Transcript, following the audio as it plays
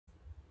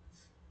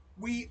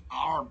We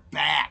are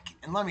back.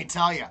 And let me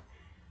tell you,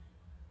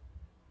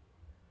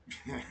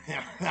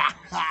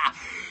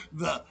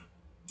 the,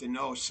 the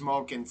no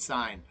smoking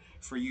sign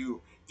for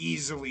you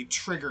easily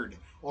triggered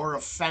or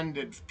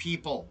offended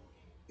people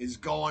is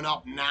going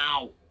up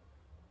now.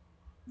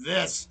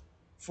 This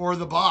for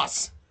the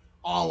bus.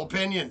 All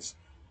opinions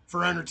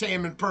for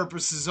entertainment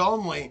purposes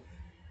only.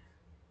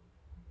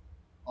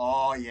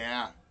 Oh,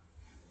 yeah.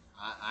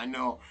 I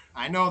know.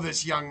 I know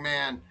this young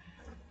man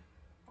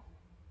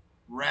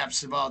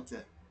raps about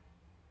the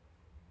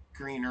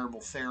green herbal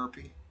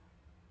therapy.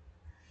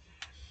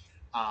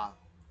 I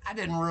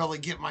didn't really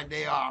get my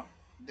day off,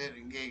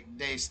 didn't get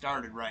day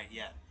started right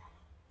yet.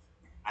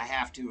 I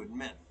have to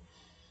admit,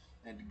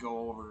 I had to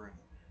go over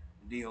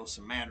and deal with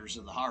some matters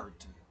of the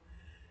heart and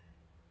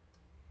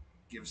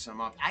give some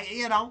up.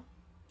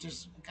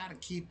 Just gotta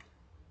keep.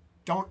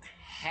 Don't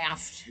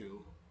have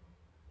to.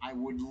 I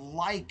would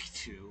like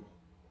to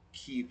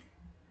keep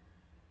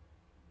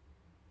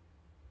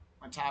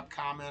my top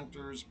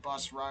commenters,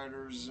 bus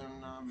riders,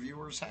 and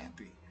viewers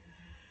happy.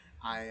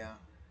 I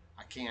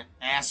can't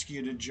ask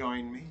you to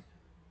join me.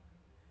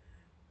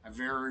 I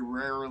very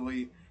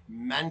rarely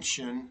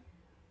mention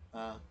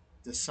uh,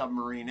 the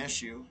submarine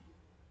issue,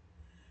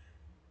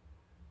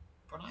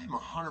 but I'm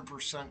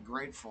 100%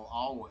 grateful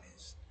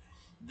always.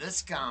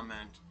 This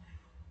comment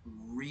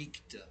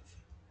reeked of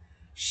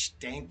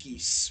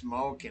stanky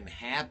smoke and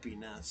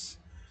happiness,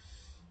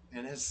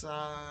 and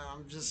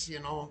I'm just,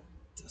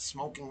 the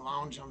smoking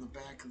lounge on the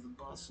back of the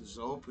bus is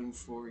open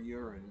for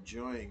your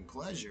enjoying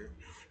pleasure.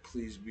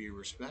 Please be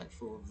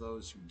respectful of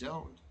those who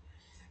don't,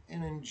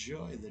 and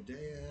enjoy the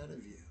day ahead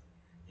of you.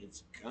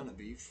 It's gonna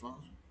be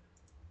fun.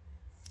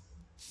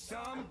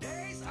 Some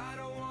days I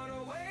don't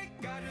wanna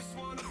wake, I just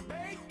wanna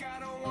bake. I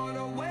don't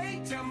wanna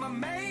wait till my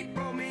mate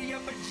roll me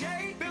up a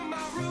J. Fill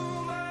my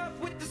room up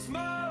with the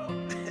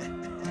smoke,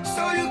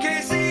 so you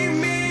can't see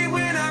me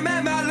when I'm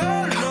at my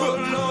low.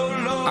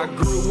 I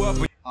grew up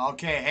with.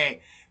 Okay,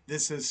 hey,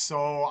 this is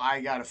so I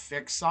gotta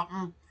fix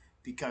something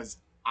because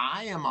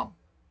I am a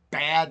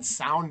bad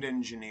sound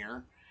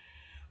engineer.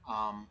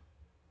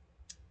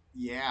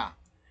 Yeah,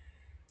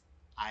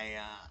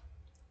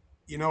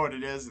 you know what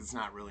it is? It's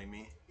not really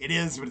me. It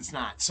is, but it's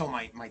not. So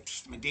my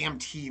damn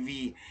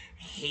TV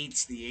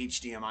hates the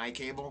HDMI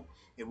cable.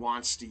 It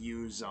wants to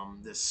use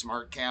this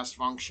SmartCast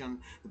function.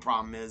 The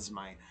problem is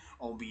my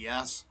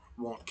OBS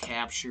won't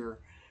capture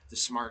the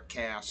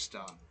SmartCast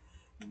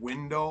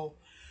window.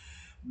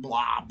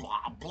 Blah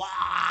blah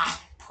blah.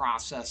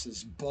 Process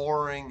is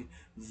boring.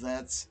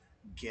 Let's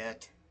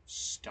get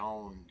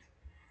stoned.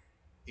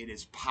 It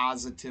is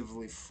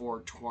positively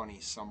 420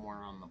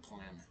 somewhere on the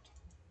planet.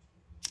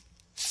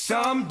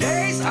 Some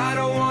days I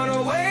don't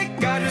wanna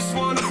wake, I just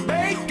wanna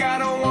bake. I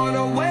don't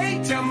wanna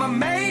wait till my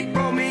mate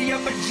roll me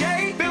up a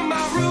J. Fill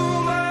my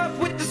room up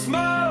with the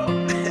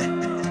smoke,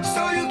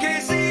 so you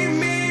can't see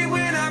me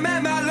when I'm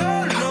at my low.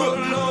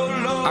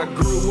 I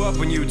grew up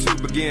when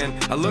YouTube began.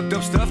 I looked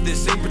up stuff that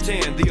seemed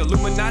pretend. The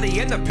Illuminati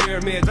and the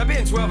pyramids. I've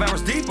been 12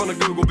 hours deep on a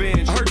Google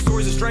binge. I heard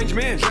stories of strange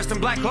men dressed in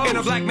black clothes, in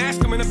a black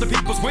mask coming up to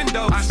people's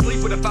windows. I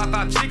sleep with a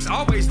 5'5" chicks,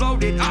 always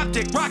loaded,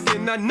 optic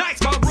rocking the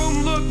nights. My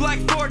room looked like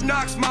Fort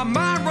Knox, my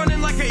mind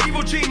running like an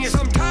evil genius.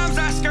 Sometimes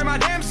I scare my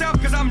damn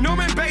self cause I'm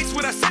Norman Bates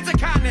with a sense of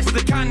kindness.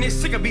 The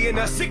kindness sick of being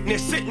a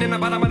sickness, sitting in the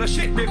bottom of the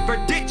shit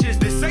river ditches.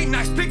 This ain't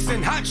nice pics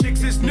and hot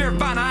chicks, it's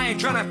nirvana. I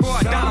ain't trying to for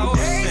a dollar.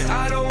 Some days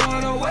I don't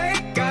wanna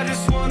wake, I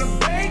just wanna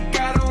bake.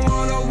 I don't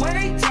wanna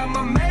wait till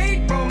my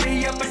mate roll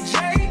me up a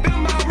J. Fill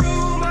my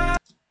room up.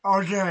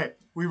 Okay,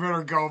 we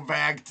better go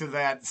back to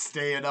that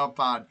staying up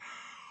on.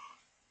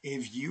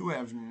 If you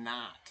have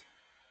not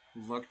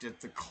looked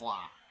at the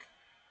clock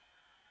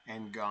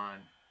and gone,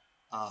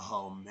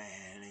 oh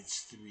man,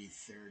 it's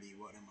 3:30,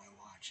 what am I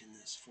watching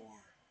this for?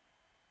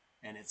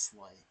 And it's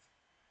like,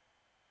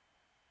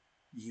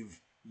 you've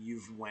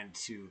went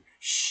to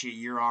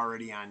you're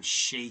already on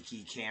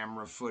shaky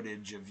camera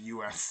footage of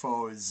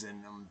UFOs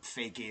and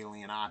fake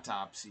alien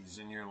autopsies,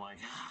 and you're like,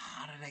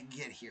 how did I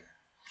get here?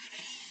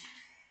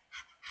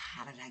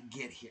 How did I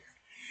get here?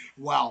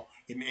 Well,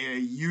 it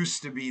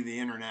used to be the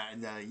internet.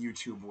 The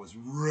YouTube was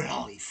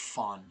really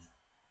fun,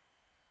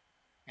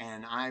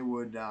 and I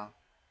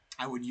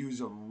would use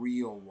a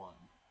real one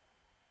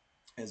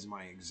as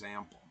my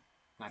example.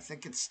 And I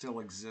think it still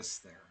exists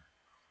there.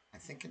 I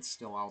think it's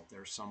still out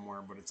there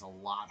somewhere, but it's a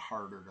lot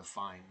harder to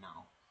find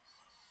now.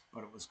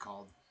 But it was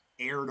called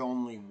Aired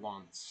Only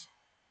Once.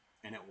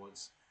 And it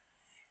was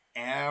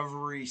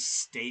every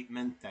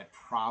statement that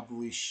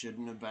probably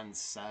shouldn't have been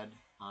said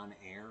on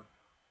air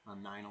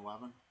on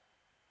 9/11.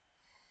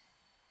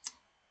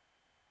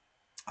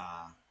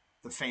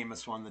 The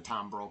famous one, the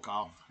Tom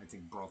Brokaw, I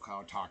think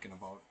Brokaw talking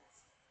about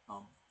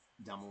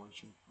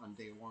demolition on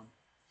day one.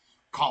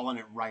 Calling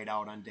it right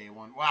out on day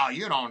one. Well,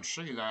 you don't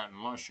see that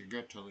unless you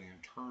get to the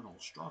internal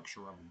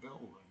structure of a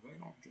building. They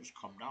don't just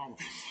come down.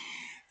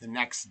 The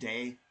next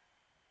day,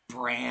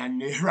 brand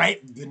new,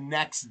 right? The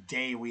next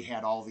day we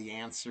had all the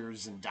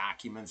answers and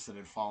documents that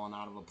had fallen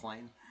out of the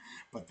plane.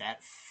 But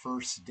that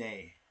first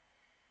day,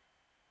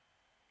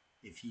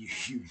 if you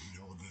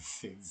know the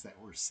things that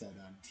were said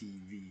on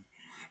TV,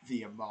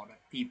 the amount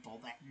of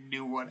people that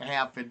knew what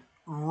happened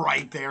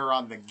right there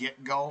on the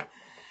get-go.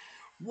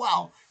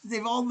 Well,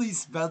 they've only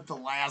spent the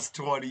last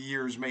 20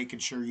 years making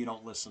sure you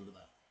don't listen to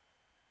them.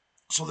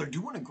 So they're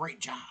doing a great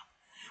job.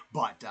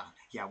 But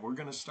yeah, we're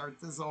going to start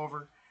this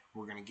over.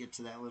 We're going to get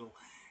to that little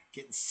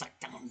getting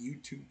sucked down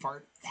YouTube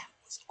part. That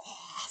was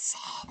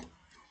awesome.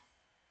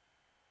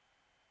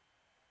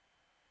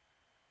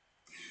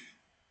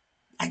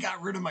 I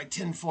got rid of my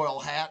tinfoil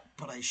hat,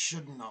 but I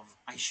shouldn't have.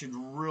 I should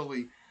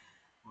really.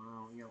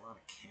 Well, we got a lot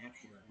of cat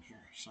hair in here.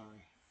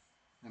 Sorry.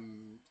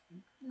 I'm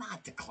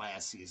not the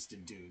classiest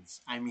of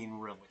dudes. I mean,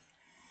 really.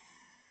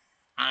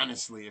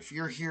 Honestly, if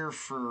you're here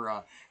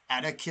for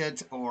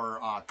etiquette or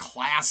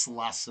class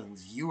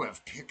lessons, you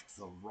have picked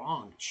the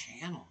wrong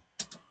channel.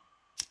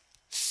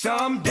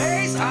 Some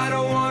days I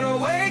don't wanna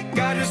wake,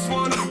 I just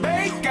wanna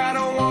bake. I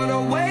don't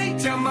wanna wait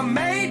till my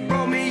mate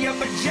roll me up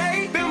a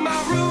J. Fill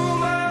my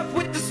room up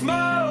with the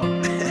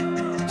smoke,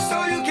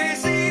 so you can't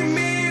see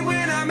me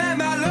when I'm at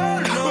my low.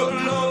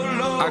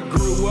 I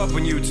grew up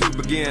when YouTube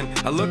began.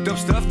 I looked up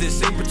stuff that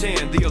seemed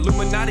pretend. The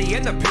Illuminati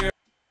and the pyramid.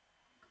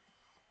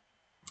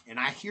 And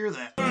I hear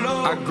that.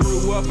 I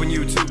grew up when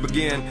YouTube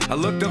began. I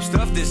looked up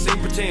stuff that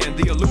seemed pretend.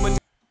 The Illuminati.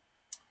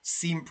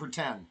 Seem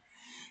pretend.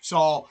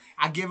 So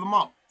I give him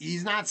up.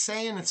 He's not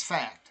saying it's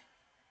fact.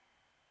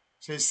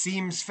 Says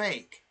seems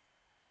fake.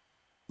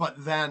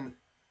 But then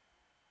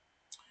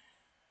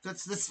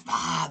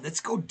let's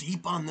go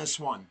deep on this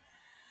one.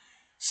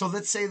 So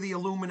let's say the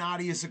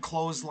Illuminati is a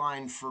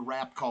clothesline for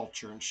rap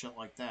culture and shit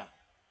like that.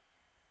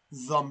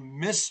 The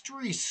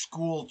mystery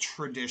school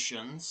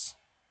traditions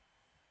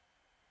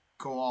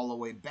go all the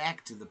way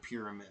back to the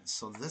pyramids.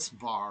 So this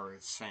bar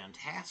is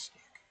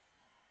fantastic.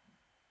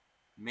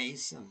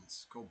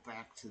 Masons go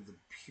back to the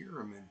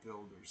pyramid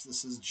builders.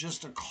 This is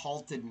just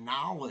occulted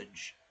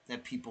knowledge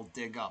that people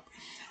dig up.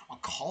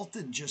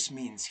 Occulted just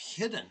means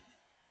hidden.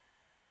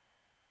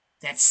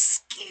 That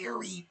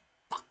scary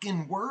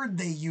fucking word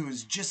they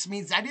use just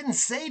means, I didn't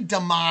say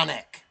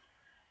demonic.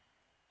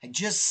 I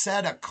just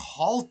said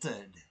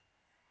occulted.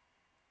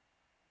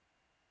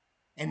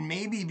 And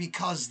maybe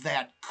because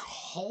that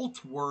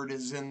cult word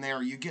is in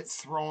there, you get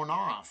thrown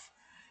off.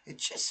 It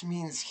just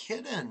means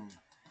hidden.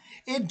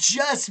 It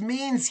just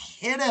means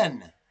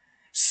hidden,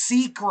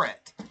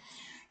 secret.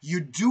 You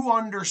do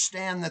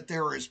understand that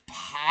there is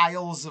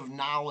piles of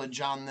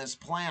knowledge on this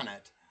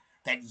planet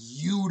that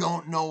you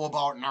don't know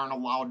about and aren't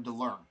allowed to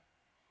learn.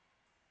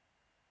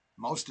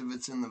 Most of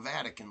it's in the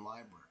Vatican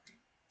Library.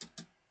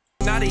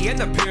 Naughty in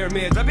the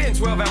pyramids. I've been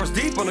 12 hours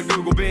deep on a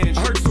Google binge.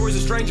 I heard stories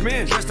of strange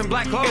men dressed in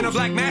black clothes and a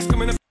black mask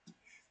coming up.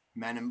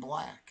 Men in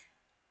Black.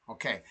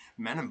 Okay,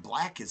 Men in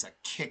Black is a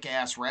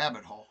kick-ass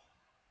rabbit hole.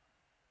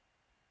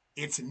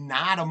 It's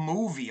not a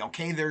movie,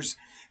 okay?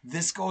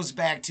 This goes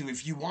back to,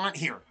 if you want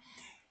here,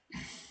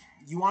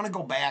 you want to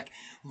go back,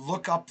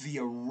 look up the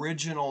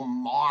original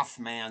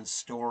Mothman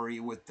story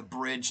with the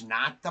bridge,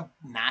 not the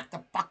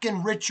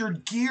fucking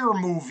Richard Gere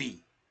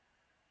movie.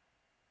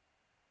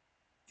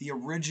 The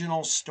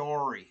original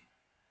story.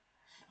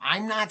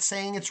 I'm not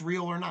saying it's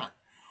real or not.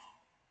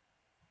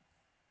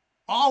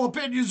 All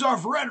opinions are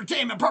for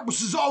entertainment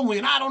purposes only,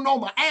 and I don't know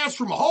my ass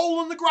from a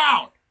hole in the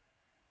ground.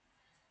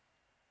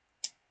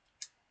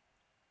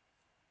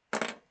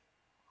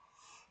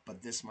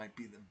 But this might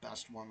be the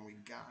best one we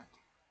got.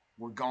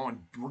 We're going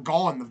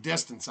the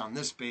distance on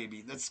this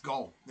baby. Let's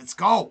go. Let's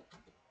go.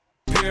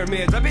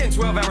 Pyramids. I've been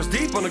 12 hours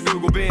deep on a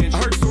Google binge. I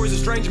heard stories of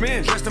strange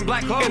men dressed in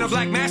black clothes and a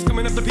black mask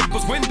coming up to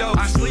people's windows.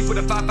 I sleep with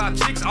a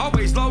 5'5" chicks,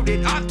 always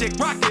loaded, optic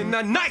rocking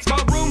the nights.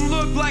 My room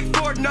looked like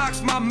Fort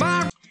Knox. My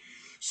mind.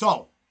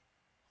 So,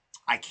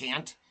 I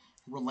can't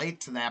relate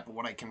to that, but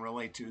what I can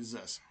relate to is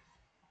this.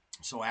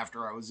 So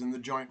after I was in the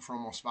joint for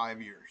almost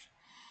 5 years,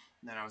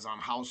 then I was on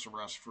house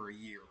arrest for a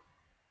year.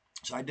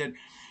 So I did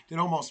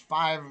almost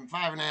five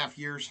and a half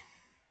years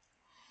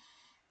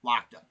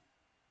locked up,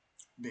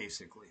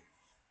 basically.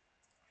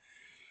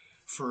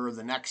 For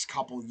the next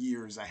couple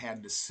years, I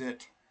had to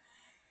sit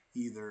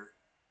either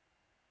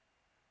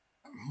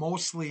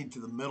mostly to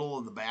the middle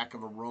of the back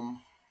of a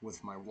room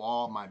with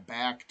my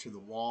back to the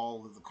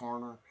wall of the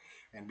corner,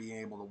 and being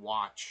able to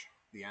watch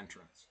the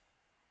entrance.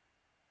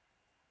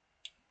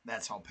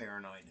 That's how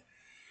paranoid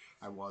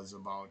I was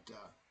about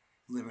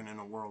living in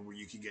a world where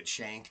you could get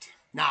shanked.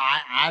 Now,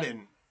 I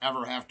didn't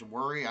ever have to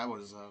worry. I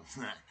was,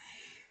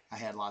 I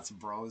had lots of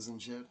bros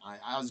and shit.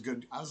 I was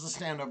good. I was a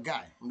stand-up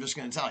guy. I'm just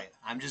gonna tell you.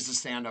 I'm just a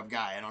stand-up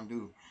guy. I don't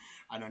do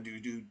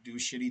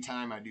shitty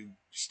time. I do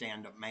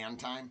stand-up man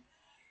time.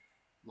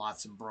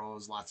 Lots of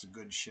bros, lots of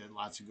good shit,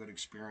 lots of good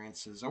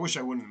experiences. I wish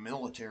I went in the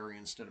military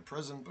instead of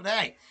prison, but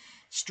hey,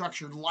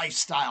 structured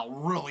lifestyle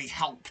really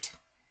helped.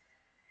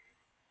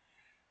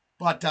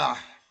 But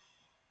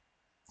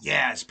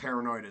yeah, I was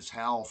paranoid as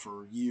hell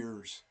for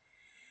years.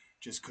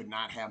 Just could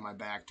not have my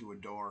back to a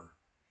door.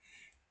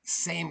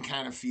 Same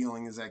kind of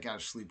feeling as I gotta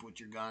sleep with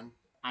your gun.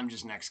 I'm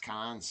just next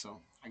con,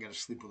 so I gotta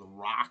sleep with a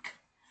rock.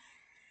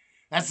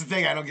 That's the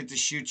thing, I don't get to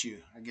shoot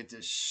you. I get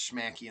to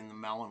smack you in the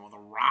melon with a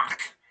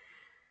rock.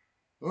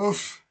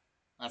 Oof,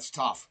 that's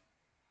tough.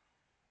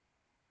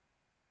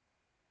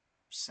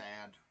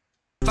 Sad.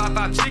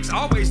 556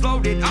 always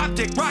loaded,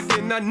 optic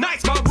rocking the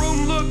nights. My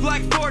room look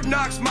like Fort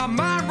Knox, my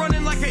mind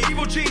running like an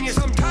evil genius.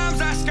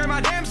 Sometimes I scare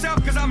my damn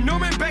self cause I'm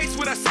Norman Bates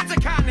with a sense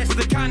of kindness.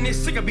 The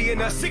kindness, sick of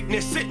being a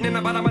sickness, sitting in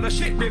the bottom of the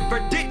shit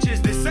river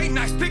ditches. This ain't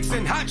nice pics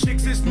and hot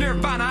chicks, it's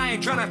nirvana. I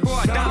ain't trying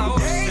for a dollar.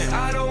 Some days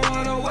I don't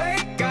wanna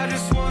wake, I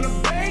just wanna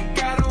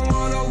bake. I don't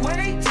wanna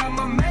wait till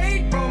my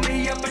mate roll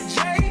me up a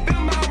J. Fill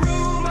my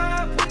room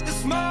up with the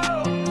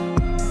smoke,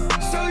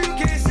 so you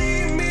can't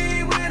see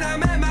me when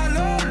I'm at my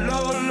low.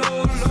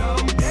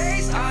 Some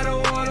days I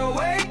don't wanna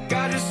wake,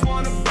 I just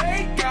wanna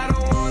bake. I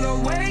don't wanna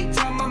wait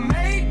till my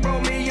mate roll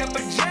me up a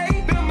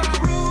J. Fill my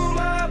room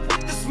up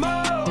with the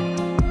smoke,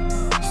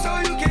 so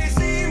you can't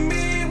see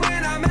me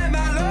when I'm at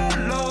my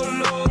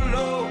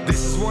low.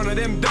 This is one of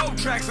them dope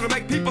tracks that'll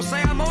make people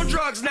say I'm on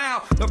drugs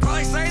now. They'll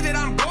probably say that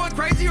I'm going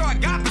crazy or I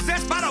got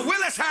possessed by the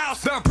Willis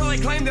house. They'll probably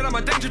claim that I'm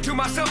a danger to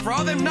myself for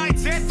all them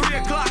nights at 3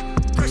 o'clock.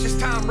 Precious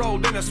time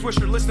rolled in a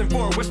swisher, listening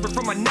for a whisper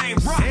from a name.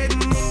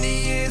 Heading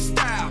Indian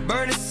style,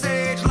 burning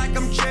sage like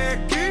I'm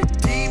Cherokee.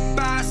 Deep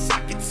eye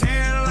sockets,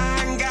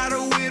 hairline got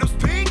a widow's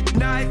peak.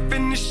 Knife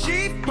in the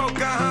sheath,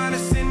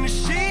 Pocahontas in the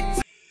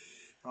sheets.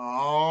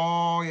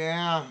 Oh,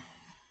 yeah.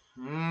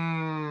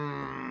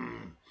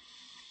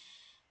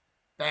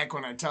 Back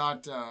when I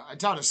taught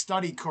a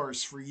study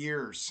course for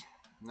years.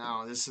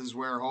 Now, this is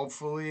where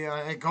hopefully,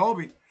 hey,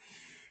 Kobe,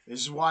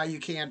 this is why you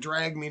can't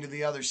drag me to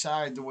the other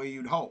side the way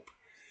you'd hope.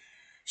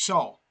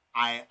 So,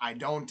 I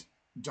don't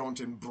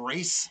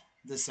embrace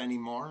this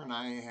anymore, and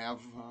I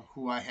have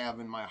who I have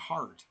in my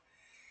heart.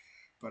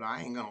 But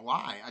I ain't gonna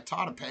lie, I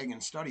taught a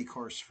pagan study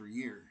course for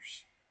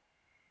years.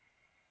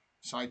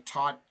 So I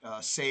taught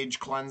sage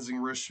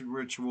cleansing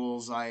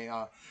rituals.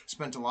 I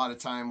spent a lot of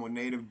time with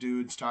native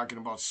dudes talking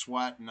about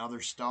sweat and other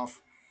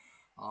stuff.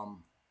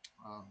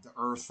 The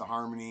earth, the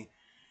harmony,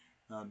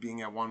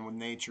 being at one with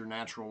nature,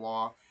 natural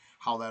law,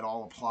 how that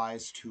all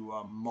applies to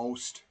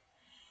most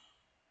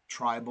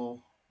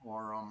tribal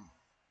or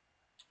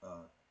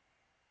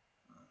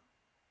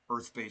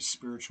earth-based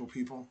spiritual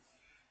people.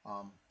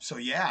 So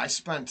yeah, I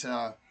spent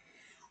a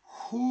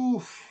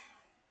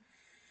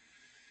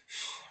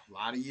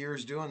lot of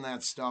years doing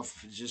that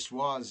stuff. It just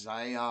was.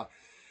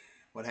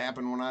 What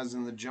happened when I was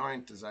in the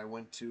joint is I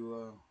went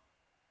to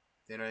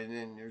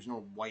there's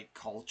no white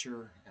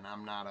culture, and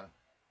I'm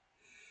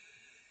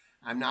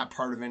not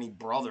part of any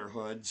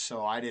brotherhood,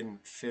 so I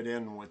didn't fit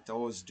in with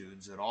those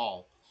dudes at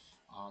all.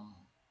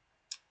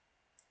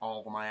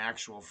 All of my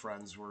actual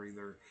friends were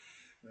either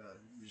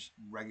just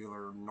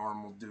regular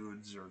normal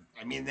dudes, or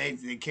I mean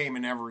they came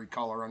in every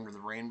color under the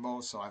rainbow.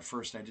 So at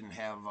first I didn't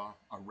have a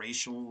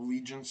racial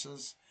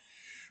allegiances,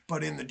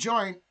 but in the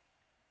joint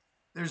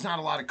there's not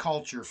a lot of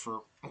culture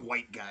for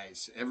white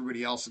guys.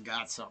 Everybody else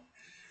got some.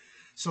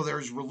 So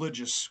there's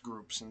religious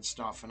groups and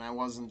stuff, and I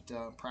wasn't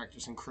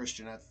practicing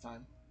Christian at the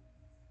time.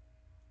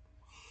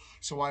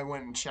 So I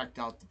went and checked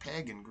out the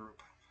pagan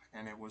group,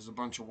 and it was a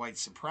bunch of white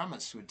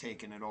supremacists who had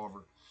taken it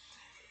over.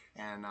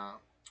 And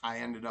I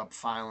ended up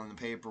filing the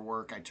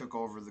paperwork. I took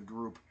over the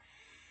group,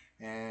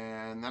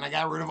 and then I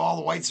got rid of all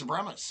the white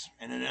supremacists.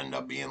 And it ended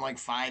up being like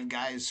 5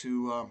 guys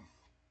who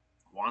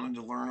wanted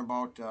to learn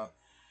about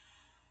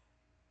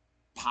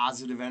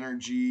positive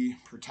energy,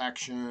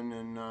 protection,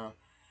 and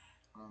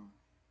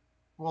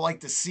well, like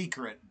The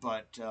Secret,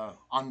 but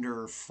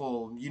under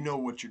full, you know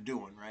what you're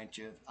doing, right?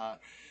 You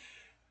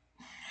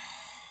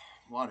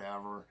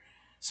whatever,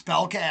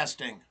 spell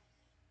casting.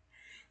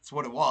 That's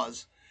what it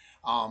was.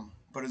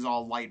 But it's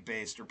all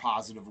light-based or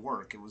positive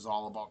work. It was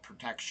all about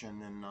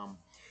protection and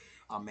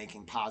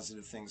making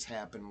positive things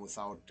happen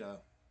without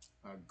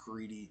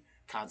greedy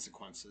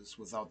consequences,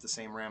 without the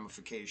same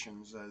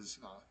ramifications as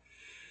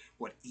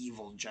what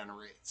evil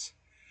generates.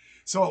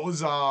 So it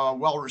was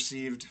well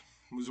received.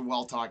 It was a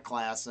well-taught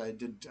class. I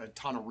did a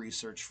ton of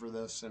research for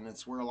this, and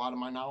it's where a lot of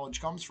my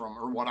knowledge comes from,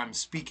 or what I'm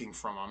speaking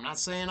from. I'm not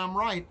saying I'm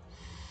right.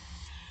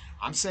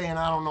 I'm saying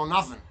I don't know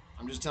nothing.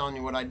 I'm just telling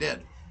you what I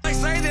did. They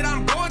say that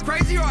I'm going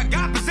crazy or I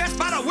got possessed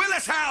by the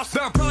Willis house.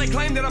 They'll probably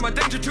claim that I'm a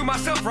danger to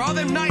myself for all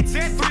them nights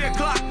at 3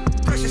 o'clock.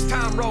 Precious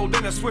time rolled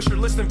in a swisher,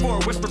 listening for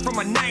a whisper from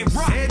a name.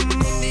 Heading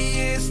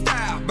Indian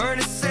style,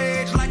 burning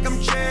sage like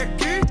I'm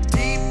Cherokee.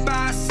 Deep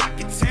eye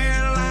sockets,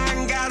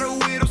 hairline got a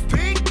widow's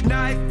peak.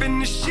 Knife in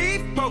the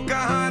sheath,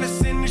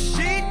 Pocahontas in the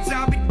sheets.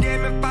 I'll be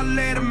damned if I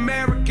let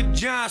America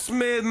John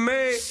Smith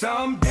me.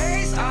 Some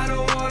days I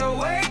don't wanna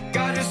wake,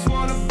 I just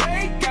wanna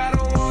bake. I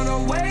don't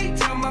wanna wait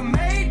till my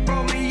mate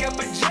roll me up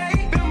a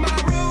J. Fill my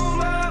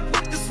room up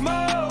with the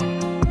smoke,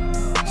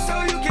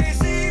 so you can't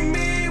see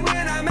me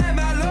when I'm at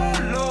my low.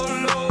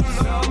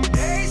 Some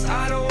days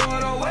I don't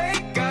wanna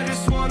wake, I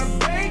just wanna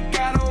bake.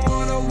 I don't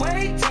wanna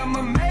wait till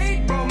my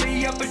mate roll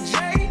me up a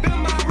J. Fill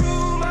my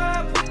room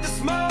up with the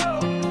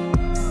smoke,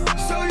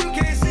 so you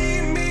can't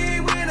see me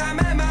when I'm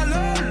at my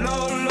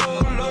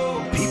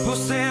low. People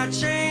say I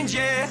change,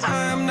 yeah,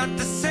 I'm not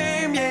the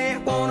same, yeah.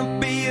 Wanna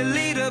be a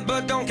leader,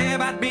 but don't care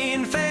about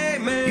being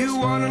famous. You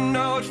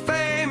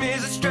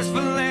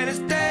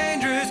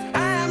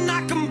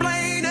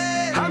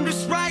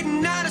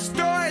writing out a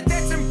story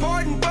that's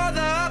important for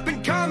the up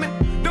and coming.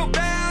 No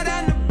bow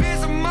down to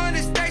biz or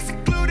money, stay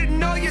secluded,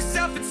 know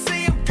yourself and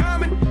see them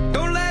coming.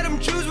 Don't let them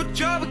choose what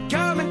you're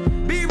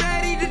becoming. Be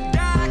ready to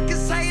die,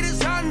 cause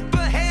haters hunting for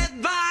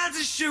headlines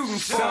and shooting.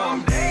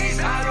 Some days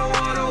I don't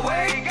wanna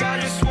wake, I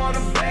just wanna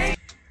bake.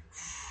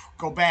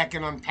 Go back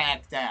and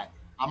unpack that.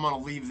 I'm gonna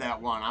leave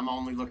that one. I'm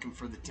only looking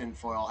for the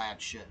tinfoil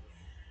hat shit.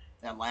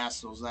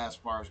 Those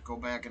last bars. Go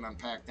back and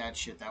unpack that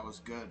shit. That was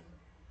good.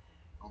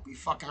 Don't be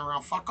fucking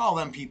around. Fuck all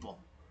them people.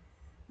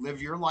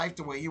 Live your life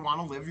the way you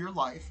want to live your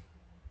life.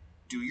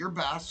 Do your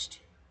best.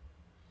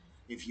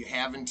 If you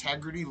have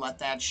integrity, let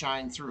that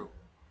shine through.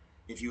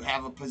 If you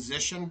have a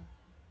position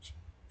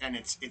and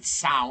it's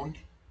sound,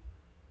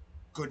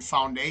 good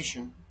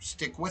foundation,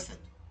 stick with it.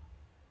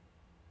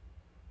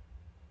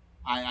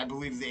 I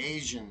believe the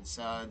Asians,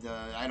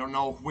 I don't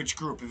know which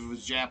group, if it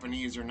was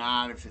Japanese or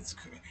not, if it's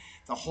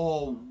the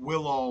whole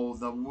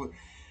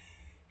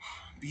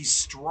be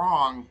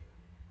strong,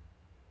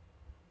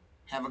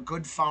 have a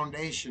good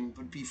foundation,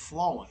 but be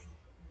flowing.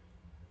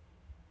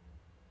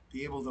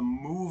 Be able to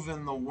move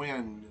in the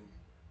wind and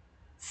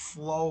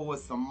flow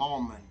with the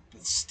moment,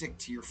 but stick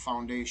to your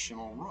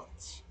foundational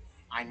roots.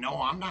 I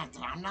know I'm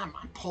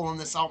pulling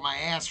this out my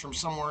ass from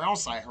somewhere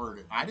else. I heard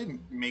it. I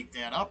didn't make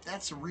that up.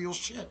 That's the real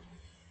shit.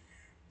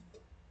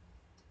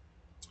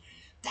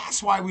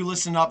 That's why we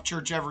listen to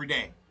Upchurch every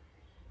day,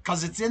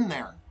 because it's in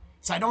there.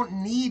 So I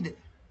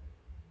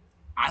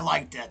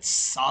like that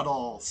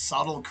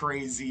subtle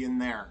crazy in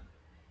there,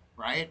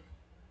 right?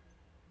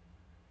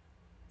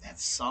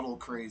 That subtle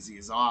crazy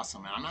is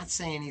awesome. And I'm not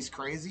saying he's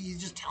crazy, he's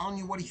just telling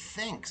you what he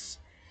thinks.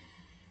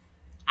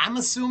 I'm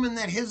assuming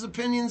that his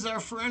opinions are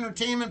for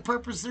entertainment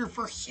purpose, they're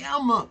for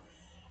him.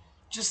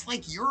 Just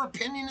like your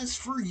opinion is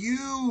for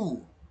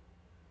you.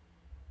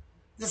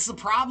 This is the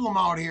problem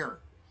out here.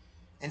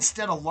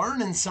 Instead of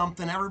learning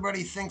something,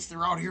 everybody thinks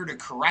they're out here to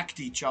correct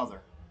each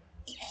other.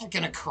 You ain't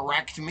gonna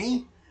correct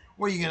me.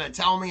 What, are you gonna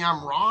tell me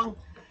I'm wrong?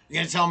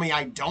 You're gonna tell me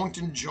I don't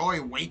enjoy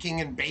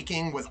waking and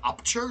baking with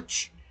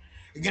Upchurch?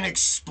 You're gonna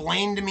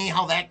explain to me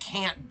how that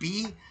can't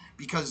be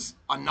because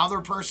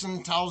another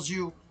person tells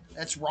you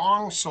that's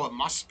wrong, so it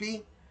must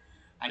be?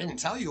 I didn't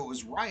tell you it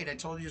was right. I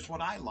told you it's what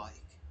I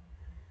like.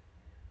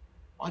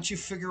 Why don't you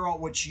figure out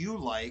what you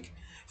like,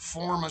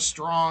 form a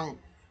strong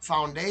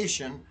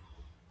foundation,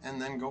 and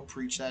then go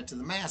preach that to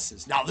the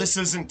masses. Now, this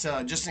isn't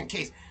just in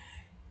case.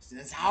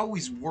 I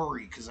always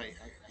worry because I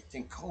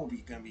think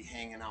Kobe's going to be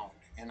hanging out.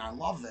 And I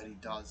love that he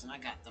does. And I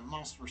got the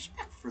most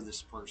respect for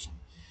this person.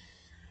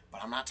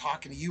 But I'm not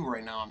talking to you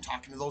right now. I'm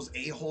talking to those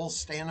a-holes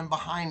standing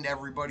behind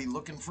everybody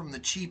looking from the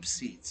cheap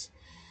seats.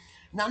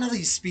 None of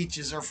these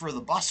speeches are for the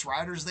bus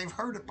riders. They've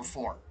heard it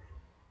before.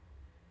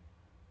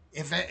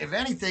 If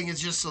anything, it's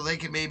just so they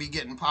can maybe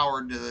get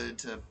empowered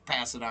to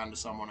pass it on to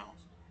someone else.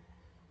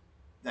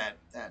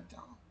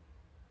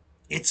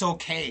 It's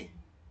okay.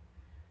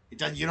 You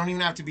don't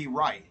even have to be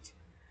right.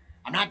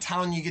 I'm not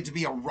telling you get to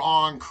be a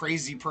wrong,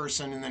 crazy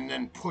person and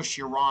then push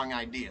your wrong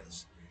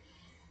ideas.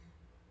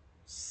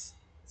 It's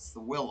the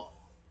willow.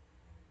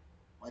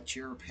 Let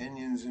your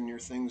opinions and your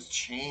things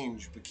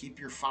change, but keep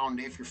your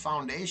foundation. If your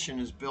foundation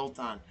is built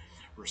on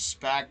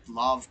respect,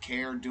 love,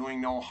 care,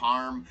 doing no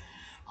harm,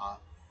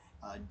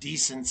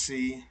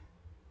 decency,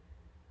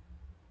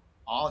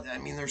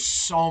 there's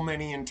so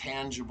many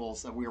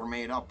intangibles that we were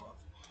made up of.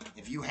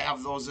 If you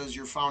have those as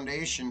your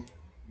foundation,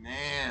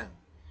 man,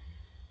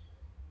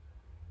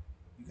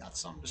 you got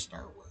something to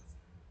start with.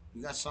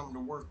 You got something to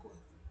work with.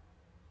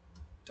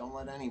 Don't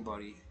let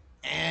anybody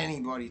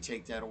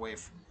take that away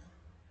from you.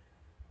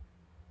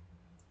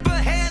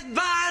 But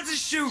headlines are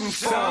shooting.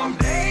 Some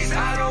days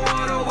I don't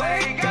wanna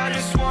wake, I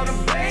just wanna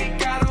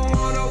bake. I don't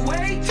wanna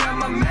wait till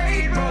my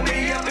mate roll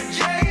me up a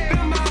J,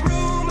 fill my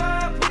room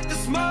up with the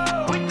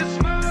smoke,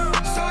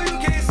 so you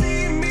can't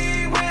see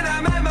me when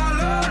I'm at my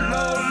low.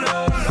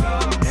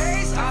 Some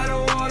days I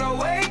don't wanna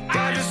wake,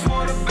 I just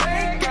wanna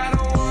bake. I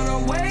don't wanna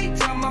wait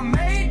till my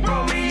mate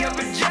roll me up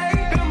a J,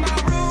 fill my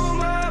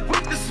room up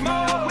with the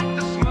smoke,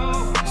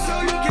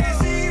 so you can't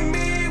see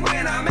me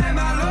when I'm at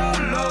my low.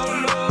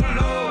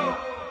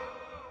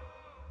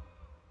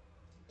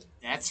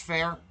 That's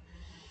fair.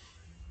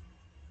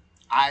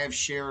 I have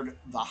shared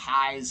the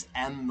highs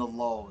and the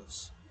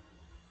lows.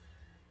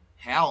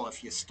 Hell,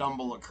 if you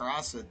stumble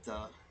across it,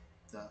 the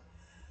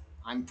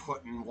I'm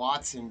putting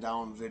Watson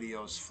down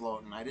videos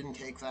floating. I didn't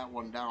take that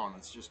one down.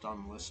 It's just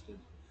unlisted.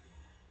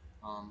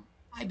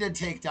 I did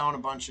take down a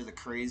bunch of the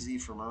crazy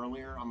from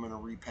earlier. I'm going to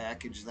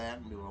repackage that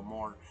into a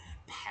more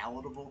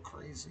palatable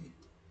crazy.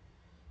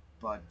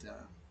 But,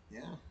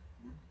 yeah.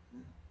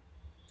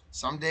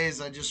 Some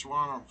days I just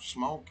want to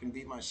smoke and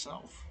be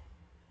myself.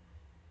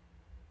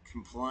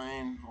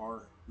 Complain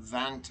or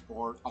vent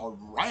or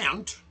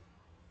rant,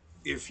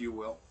 if you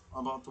will,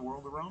 about the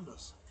world around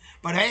us.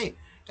 But hey,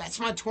 that's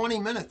my 20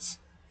 minutes.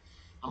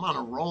 I'm on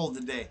a roll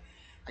today.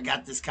 I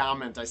got this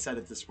comment. I said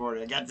it this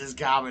morning. I got this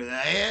comment.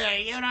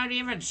 Hey, you don't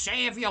even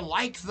say if you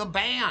like the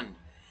band.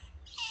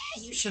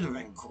 You should have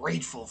been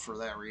grateful for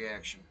that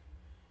reaction.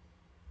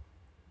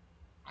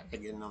 I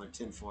could get another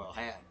tinfoil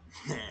hat.